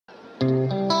Hello,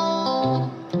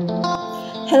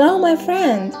 my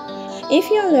friend! If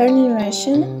you're learning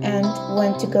Russian and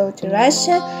want to go to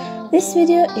Russia, this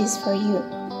video is for you.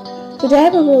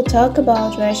 Today we will talk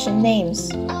about Russian names.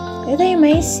 They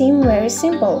may seem very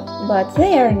simple, but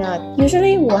they are not.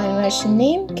 Usually one Russian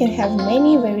name can have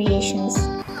many variations.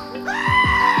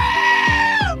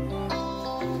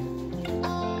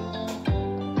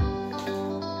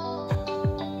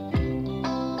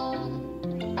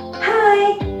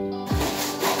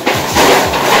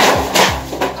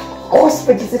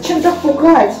 Господи, зачем так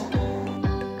пугать?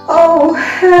 Oh,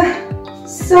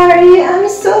 sorry, I'm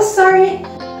so sorry.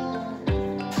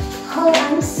 Oh,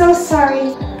 I'm so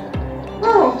sorry.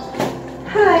 Oh,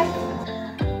 hi.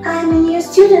 I'm a new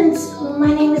student.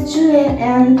 My name is Julia,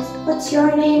 and what's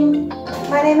your name?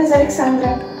 My name is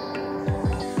Alexandra.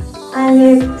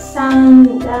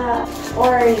 Alexandra,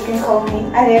 Or you can call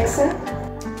me Alexa.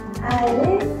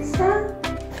 Alexa,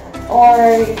 Or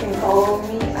you can call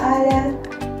me Alia.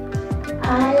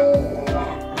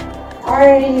 Or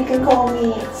you can call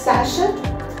me Sasha.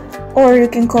 Or you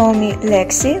can call me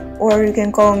Lexi, or you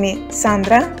can call me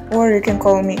Sandra, or you can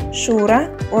call me Shura,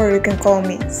 or you can call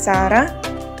me Sara.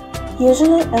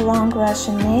 Usually a long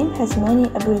Russian name has many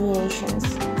abbreviations.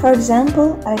 For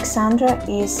example, Alexandra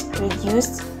is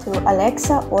reduced to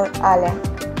Alexa or Alia.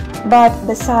 But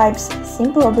besides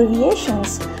simple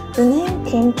abbreviations, the name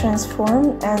can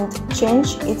transform and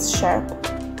change its shape.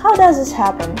 How does this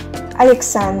happen?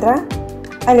 Alexandra,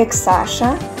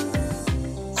 Alexasha,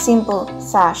 simple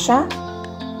Sasha,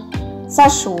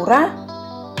 Sashura,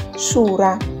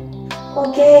 Shura.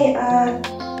 Okay,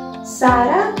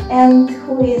 Sarah, and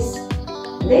who is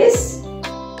this?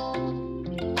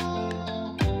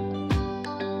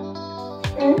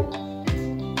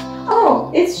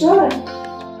 Oh, it's Jordan.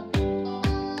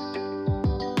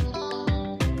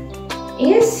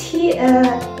 Is he a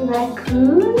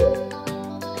raccoon?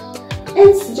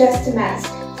 It's just a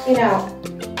mask, you know,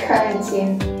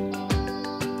 quarantine.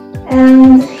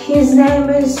 And his name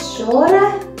is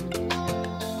Jora?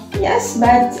 Yes,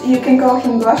 but you can call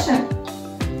him Gosha.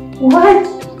 What?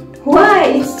 Why?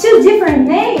 It's two different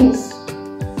names.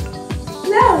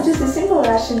 No, just a simple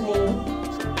Russian name.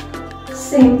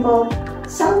 Simple.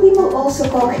 Some people also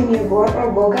call him Yegor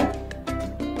or Boga.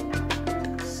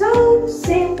 So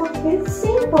simple, it's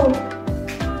simple.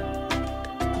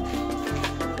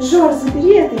 Жор,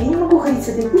 забери это, я не могу ходить с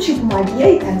этой кучей бумаги, я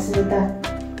и так занята.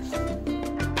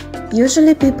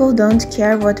 Usually people don't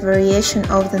care what variation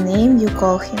of the name you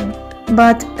call him.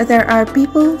 But there are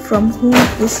people from whom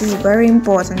this is very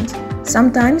important.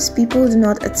 Sometimes people do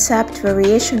not accept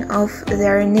variation of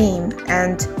their name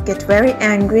and get very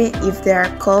angry if they are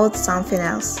called something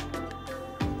else.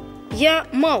 Я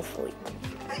Малфой.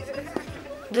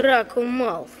 Драко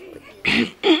Малфой.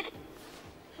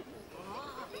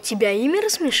 Тебя имя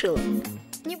рассмешило?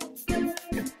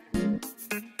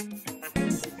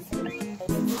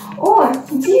 О,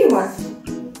 Дима!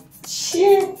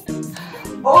 Че?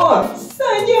 О,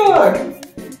 Санек!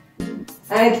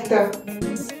 А это кто?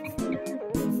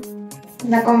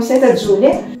 Знакомься, это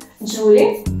Джули.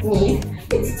 Джули, me,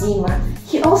 it's Дима.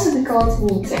 He also be called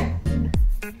Митя.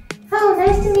 Oh,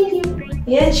 nice to meet you.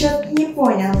 Я что-то не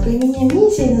понял, ты меня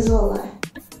Митей назвала?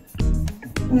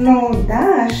 Ну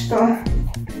да, что?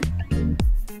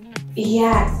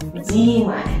 Я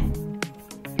Дима.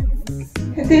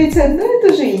 Это ведь одно и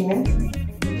то же имя.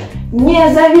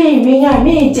 Не зови меня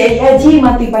Митя, я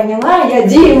Дима, ты поняла? Я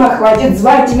Дима, хватит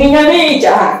звать меня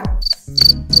Митя!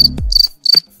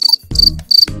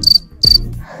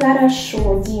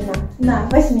 Хорошо, Дима. На,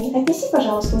 возьми, отнеси,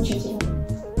 пожалуйста, учителю.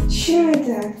 Че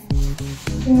это?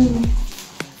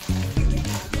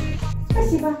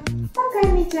 Спасибо. Пока,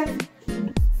 Митя.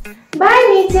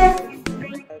 Бай, Митя.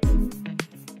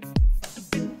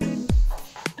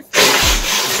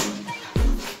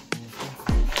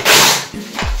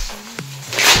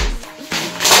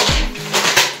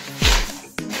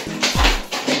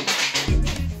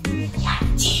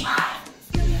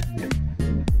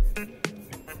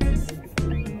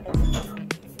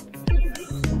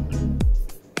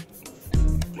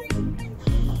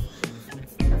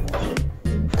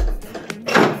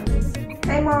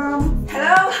 Hi, Mom.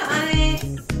 Hello,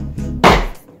 honey.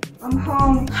 I'm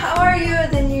home. How are you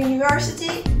at the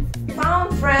university?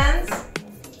 Found friends?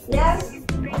 Yes?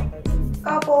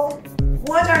 Couple.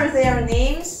 What are their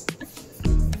names?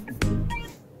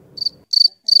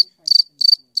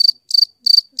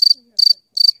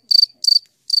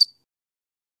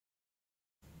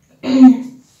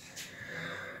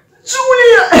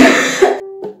 Джулия!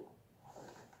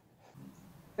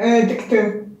 Это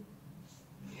кто?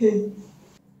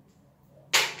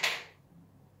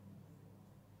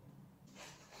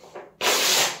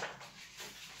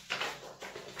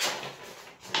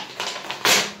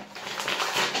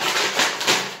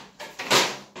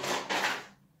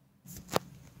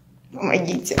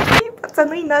 Помогите. И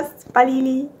пацаны нас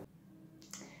спалили.